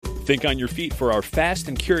Think on your feet for our Fast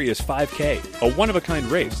and Curious 5K, a one-of-a-kind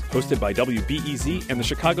race hosted by WBEZ and the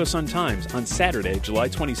Chicago Sun-Times on Saturday, July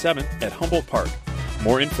 27th at Humboldt Park.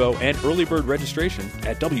 More info and early bird registration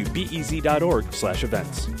at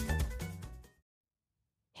wbez.org/events.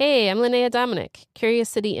 Hey, I'm Linnea Dominic, Curious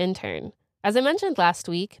City intern. As I mentioned last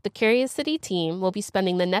week, the Curious City team will be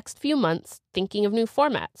spending the next few months thinking of new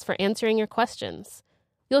formats for answering your questions.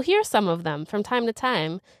 You'll hear some of them from time to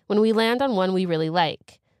time when we land on one we really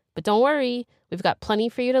like. But don't worry, we've got plenty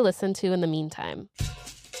for you to listen to in the meantime.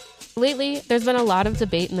 Lately, there's been a lot of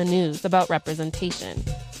debate in the news about representation.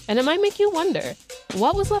 And it might make you wonder,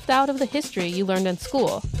 what was left out of the history you learned in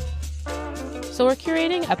school? So we're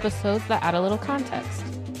curating episodes that add a little context,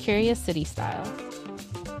 Curious City style.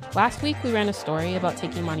 Last week, we ran a story about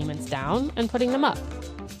taking monuments down and putting them up.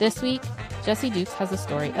 This week, Jesse Dukes has a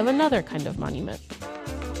story of another kind of monument.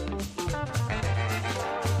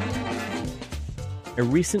 I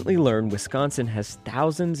recently learned Wisconsin has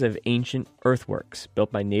thousands of ancient earthworks built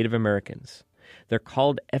by Native Americans. They're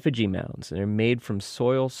called effigy mounds, and they're made from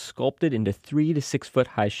soil sculpted into 3 to 6 foot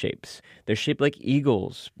high shapes. They're shaped like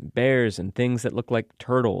eagles, bears, and things that look like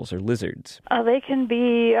turtles or lizards. They can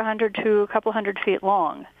be 100 to a couple hundred feet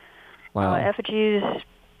long. Wow. Effigies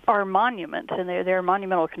are monuments, and they're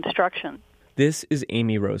monumental construction. This is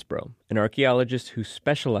Amy Roseborough, an archaeologist who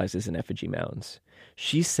specializes in effigy mounds.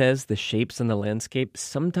 She says the shapes in the landscape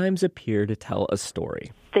sometimes appear to tell a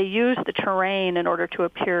story. They use the terrain in order to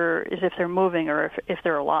appear as if they're moving or if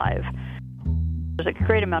they're alive. There's a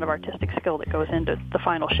great amount of artistic skill that goes into the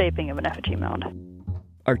final shaping of an effigy mound.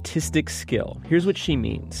 Artistic skill. Here's what she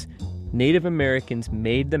means. Native Americans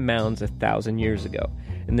made the mounds 1,000 years ago,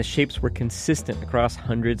 and the shapes were consistent across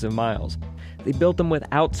hundreds of miles. They built them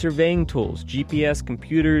without surveying tools, GPS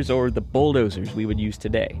computers, or the bulldozers we would use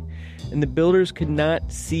today. And the builders could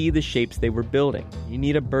not see the shapes they were building. You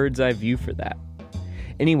need a bird's eye view for that.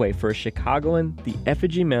 Anyway, for a Chicagoan, the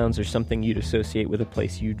effigy mounds are something you'd associate with a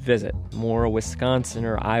place you'd visit, more a Wisconsin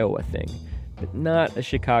or Iowa thing, but not a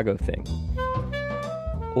Chicago thing.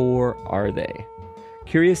 Or are they?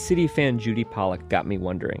 Curious City fan Judy Pollock got me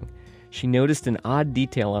wondering. She noticed an odd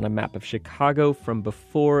detail on a map of Chicago from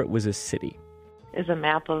before it was a city. Is a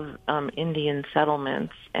map of Indian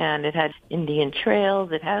settlements, and it had Indian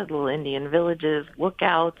trails, it had little Indian villages,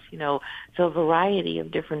 lookouts, so a variety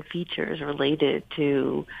of different features related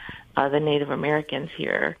to the Native Americans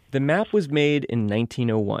here. The map was made in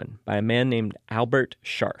 1901 by a man named Albert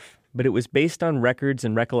Scharf, but it was based on records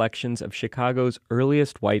and recollections of Chicago's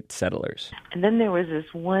earliest white settlers. And then there was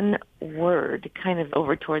this one word kind of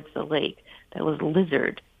over towards the lake that was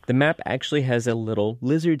lizard. The map actually has a little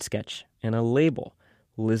lizard sketch and a label,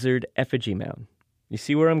 Lizard Effigy Mound. You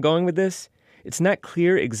see where I'm going with this? It's not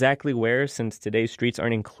clear exactly where, since today's streets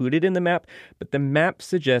aren't included in the map, but the map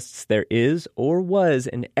suggests there is or was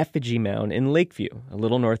an effigy mound in Lakeview, a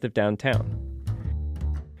little north of downtown.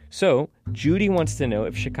 So, Judy wants to know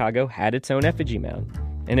if Chicago had its own effigy mound,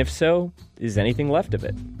 and if so, is anything left of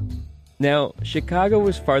it? Now, Chicago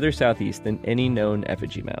was farther southeast than any known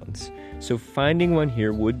effigy mounds, so finding one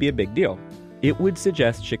here would be a big deal. It would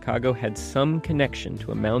suggest Chicago had some connection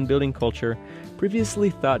to a mound-building culture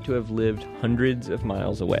previously thought to have lived hundreds of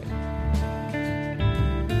miles away.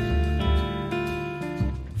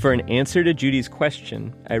 For an answer to Judy's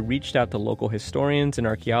question, I reached out to local historians and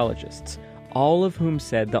archaeologists, all of whom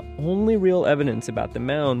said the only real evidence about the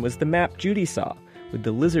mound was the map Judy saw with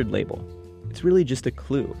the lizard label. It's really just a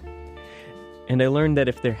clue. And I learned that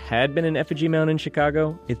if there had been an effigy mound in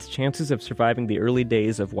Chicago, its chances of surviving the early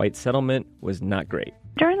days of white settlement was not great.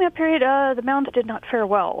 During that period, the mounds did not fare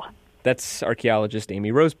well. That's archaeologist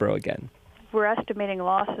Amy Roseborough again. We're estimating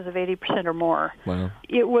losses of 80% or more. Wow.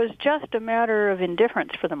 It was just a matter of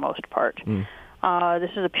indifference for the most part.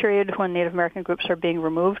 This is a period when Native American groups are being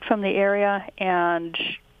removed from the area, and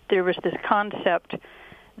there was this concept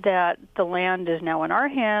that the land is now in our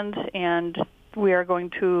hands, and we are going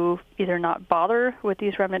to either not bother with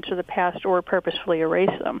these remnants of the past or purposefully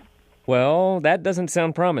erase them. Well, that doesn't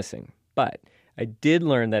sound promising, but I did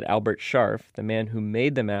learn that Albert Scharf, the man who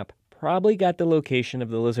made the map, probably got the location of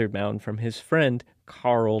the lizard mound from his friend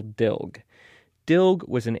Carl Dilg. Dilg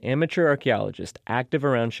was an amateur archaeologist active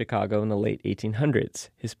around Chicago in the late 1800s.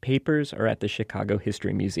 His papers are at the Chicago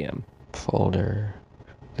History Museum. Folder.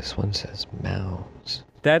 This one says mounds.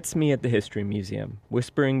 That's me at the History Museum,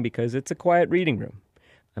 whispering because it's a quiet reading room.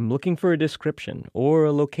 I'm looking for a description or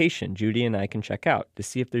a location Judy and I can check out to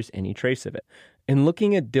see if there's any trace of it. And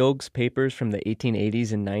looking at Dilg's papers from the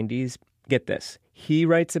 1880s and 90s, get this. He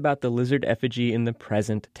writes about the lizard effigy in the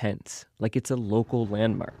present tense, like it's a local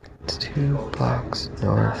landmark. It's 2 blocks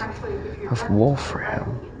north of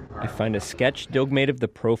Wolfram. I find a sketch Dilg made of the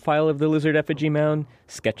profile of the lizard effigy mound,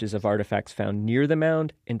 sketches of artifacts found near the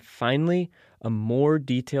mound, and finally, a more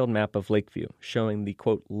detailed map of Lakeview showing the,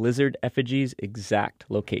 quote, lizard effigy's exact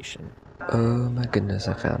location. Oh my goodness,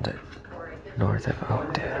 I found it. North of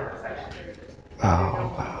Oakdale.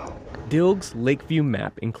 Oh, wow. Dilg's Lakeview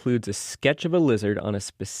map includes a sketch of a lizard on a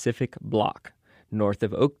specific block, north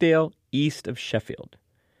of Oakdale, east of Sheffield.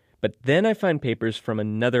 But then I find papers from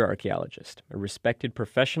another archaeologist, a respected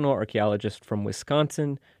professional archaeologist from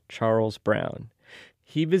Wisconsin, Charles Brown.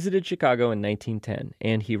 He visited Chicago in 1910,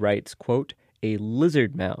 and he writes, quote, a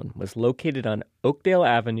lizard mound was located on Oakdale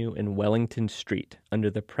Avenue and Wellington Street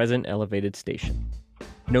under the present elevated station.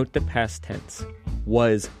 Note the past tense,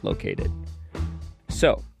 was located.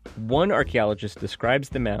 So, one archaeologist describes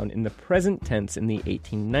the mound in the present tense in the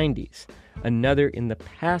 1890s, another in the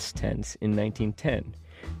past tense in 1910.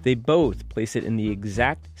 They both place it in the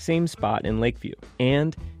exact same spot in Lakeview.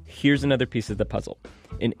 And here's another piece of the puzzle.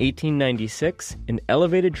 In 1896, an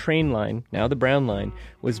elevated train line, now the Brown Line,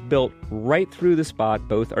 was built right through the spot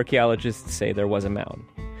both archaeologists say there was a mound.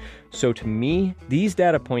 So to me, these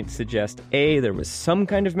data points suggest A, there was some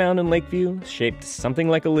kind of mound in Lakeview, shaped something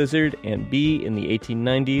like a lizard, and B, in the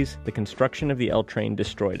 1890s, the construction of the L train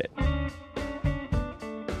destroyed it.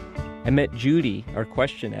 I met Judy, our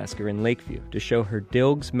question asker in Lakeview, to show her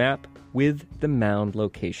Dilg's map with the mound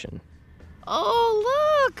location.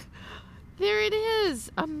 Oh, look! There it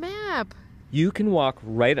is, a map. You can walk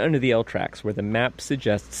right under the L tracks where the map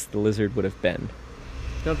suggests the lizard would have been.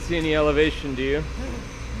 Don't see any elevation, do you?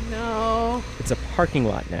 No. It's a parking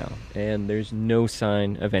lot now, and there's no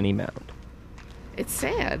sign of any mound. It's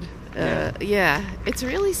sad. Yeah, it's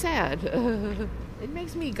really sad. It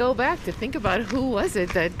makes me go back to think about who was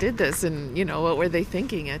it that did this and, what were they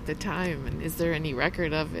thinking at the time? And is there any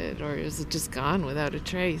record of it, or is it just gone without a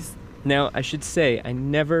trace? Now, I should say, I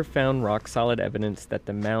never found rock-solid evidence that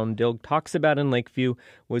the mound Dilg talks about in Lakeview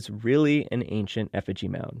was really an ancient effigy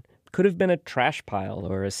mound. It could have been a trash pile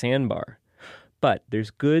or a sandbar. But there's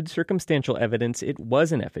good circumstantial evidence it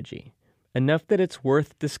was an effigy. Enough that it's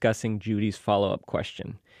worth discussing Judy's follow-up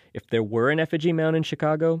question. If there were an effigy mound in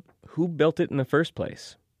Chicago, who built it in the first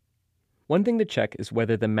place? One thing to check is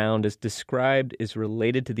whether the mound as described is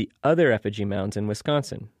related to the other effigy mounds in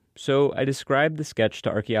Wisconsin. So I described the sketch to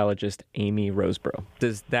archaeologist Amy Roseborough.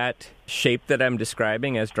 Does that shape that I'm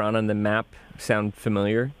describing as drawn on the map sound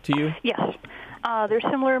familiar to you? Yes. There's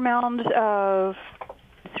similar mounds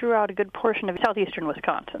throughout a good portion of southeastern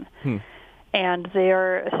Wisconsin. And they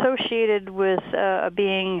are associated with a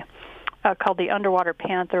being called the underwater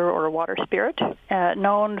panther or water spirit,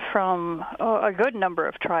 known from a good number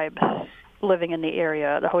of tribes living in the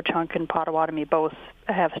area. The Ho-Chunk and Potawatomi both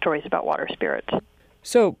have stories about water spirits.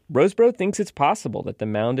 So Roseborough thinks it's possible that the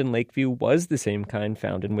mound in Lakeview was the same kind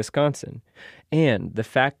found in Wisconsin. And the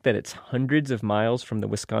fact that it's hundreds of miles from the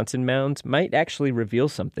Wisconsin mounds might actually reveal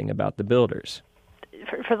something about the builders.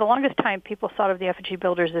 For the longest time, people thought of the effigy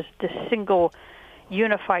builders as this single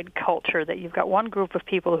unified culture, that you've got one group of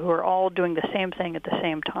people who are all doing the same thing at the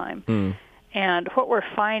same time. And what we're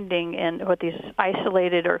finding and what these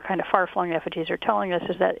isolated or kind of far-flung effigies are telling us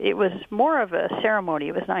is that it was more of a ceremony,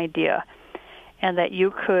 it was an idea, and that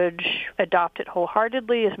you could adopt it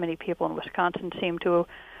wholeheartedly, as many people in Wisconsin seem to,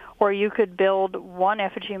 or you could build one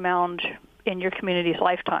effigy mound in your community's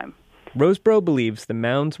lifetime. Roseborough believes the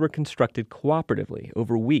mounds were constructed cooperatively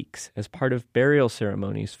over weeks as part of burial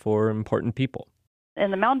ceremonies for important people.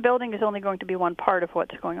 And the mound building is only going to be one part of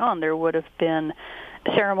what's going on. There would have been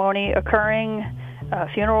ceremony occurring,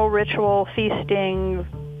 funeral ritual, feasting,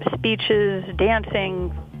 speeches,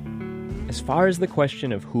 dancing. As far as the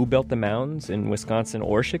question of who built the mounds in Wisconsin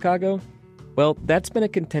or Chicago, well, that's been a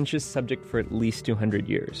contentious subject for at least 200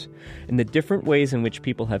 years. And the different ways in which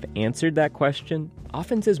people have answered that question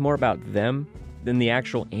often says more about them than the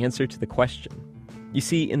actual answer to the question. You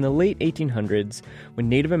see, in the late 1800s, when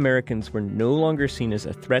Native Americans were no longer seen as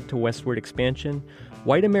a threat to westward expansion,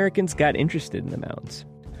 white Americans got interested in the mounds.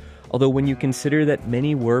 Although when you consider that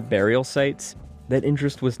many were burial sites, that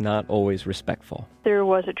interest was not always respectful. There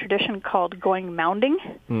was a tradition called going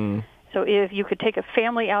mounding. So if you could take a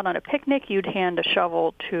family out on a picnic, you'd hand a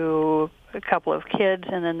shovel to a couple of kids,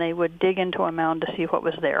 and then they would dig into a mound to see what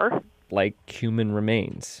was there. Like human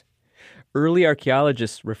remains. Early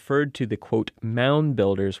archaeologists referred to the, quote, mound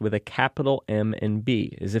builders with a capital M and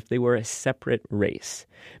B, as if they were a separate race.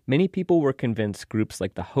 Many people were convinced groups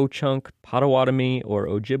like the Ho-Chunk, Potawatomi, or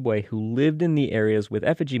Ojibwe who lived in the areas with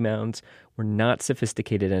effigy mounds were not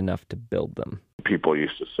sophisticated enough to build them. People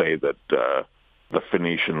used to say that the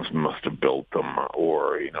Phoenicians must have built them,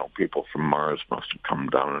 or, people from Mars must have come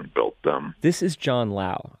down and built them. This is John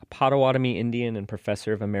Lau, a Potawatomi Indian and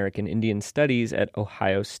professor of American Indian Studies at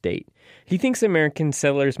Ohio State. He thinks American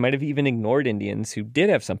settlers might have even ignored Indians who did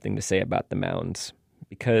have something to say about the mounds,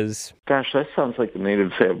 because... Gosh, that sounds like the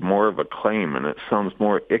natives have more of a claim, and it sounds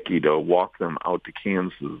more icky to walk them out to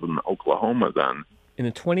Kansas and Oklahoma then. In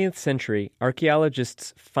the 20th century,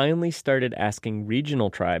 archaeologists finally started asking regional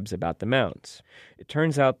tribes about the mounds. It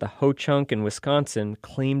turns out the Ho-Chunk in Wisconsin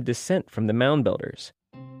claimed descent from the mound builders.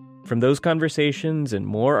 From those conversations and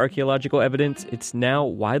more archaeological evidence, it's now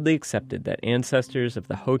widely accepted that ancestors of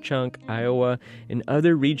the Ho-Chunk, Iowa, and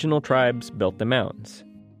other regional tribes built the mounds.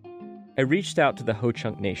 I reached out to the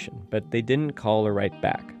Ho-Chunk Nation, but they didn't call or write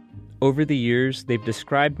back. Over the years, they've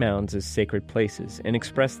described mounds as sacred places and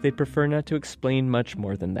expressed they'd prefer not to explain much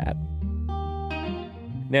more than that.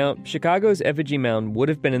 Now, Chicago's effigy mound would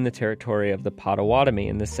have been in the territory of the Potawatomi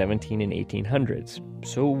in the 17 and 1800s.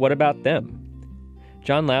 So what about them?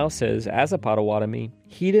 John Lau says, as a Potawatomi,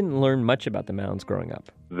 he didn't learn much about the mounds growing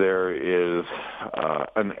up. There is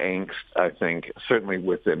an angst, I think, certainly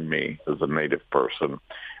within me as a Native person,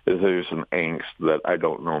 there's an angst that I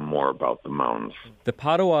don't know more about the mounds. The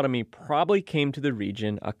Potawatomi probably came to the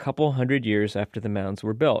region a couple hundred years after the mounds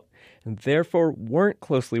were built, and therefore weren't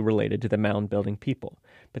closely related to the mound-building people.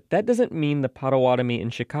 But that doesn't mean the Potawatomi in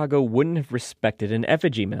Chicago wouldn't have respected an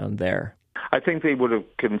effigy mound there. I think they would have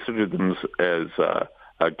considered them as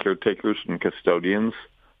caretakers and custodians.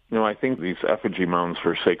 I think these effigy mounds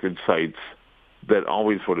were sacred sites that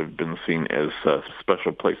always would have been seen as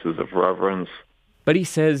special places of reverence. But he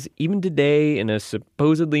says, even today, in a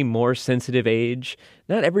supposedly more sensitive age,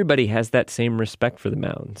 not everybody has that same respect for the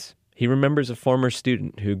mounds. He remembers a former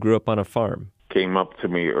student who grew up on a farm. Came up to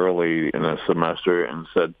me early in a semester and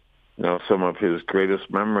said, some of his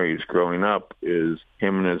greatest memories growing up is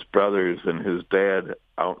him and his brothers and his dad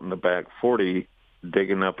out in the back 40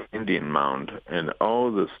 digging up Indian mound. And,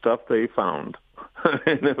 the stuff they found.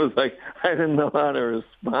 And it was like, I didn't know how to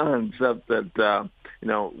respond, except that,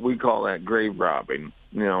 we call that grave robbing.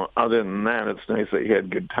 Other than that, it's nice that you had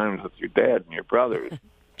good times with your dad and your brothers.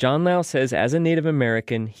 John Lau says as a Native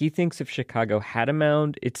American, he thinks if Chicago had a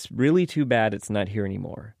mound, it's really too bad it's not here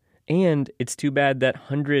anymore. And it's too bad that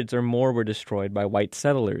hundreds or more were destroyed by white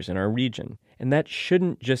settlers in our region. And that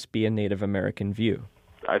shouldn't just be a Native American view.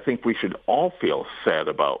 I think we should all feel sad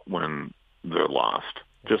about when they're lost.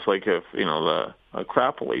 Just like if, the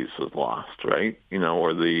Acropolis was lost, right?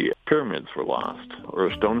 Or the pyramids were lost,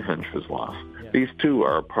 or Stonehenge was lost. Yeah. These two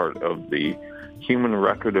are part of the human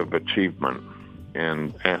record of achievement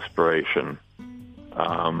and aspiration.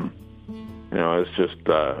 It's just,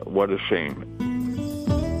 what a shame.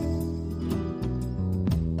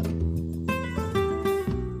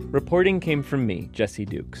 Reporting came from me, Jesse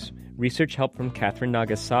Dukes. Research help from Catherine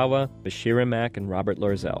Nagasawa, Bashira Mack, and Robert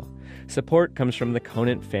Lorzell. Support comes from the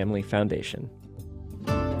Conant Family Foundation.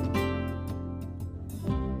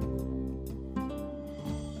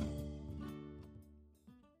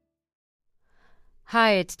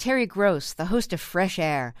 Hi, it's Terry Gross, the host of Fresh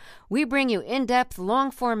Air. We bring you in-depth,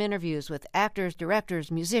 long-form interviews with actors, directors,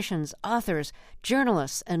 musicians, authors,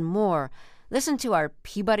 journalists, and more. Listen to our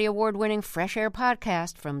Peabody Award-winning Fresh Air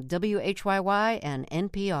podcast from WHYY and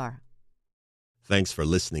NPR. Thanks for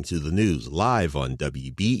listening to the news live on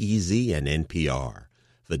WBEZ and NPR.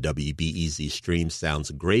 The WBEZ stream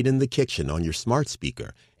sounds great in the kitchen on your smart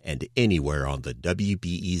speaker and anywhere on the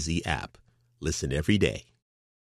WBEZ app. Listen every day.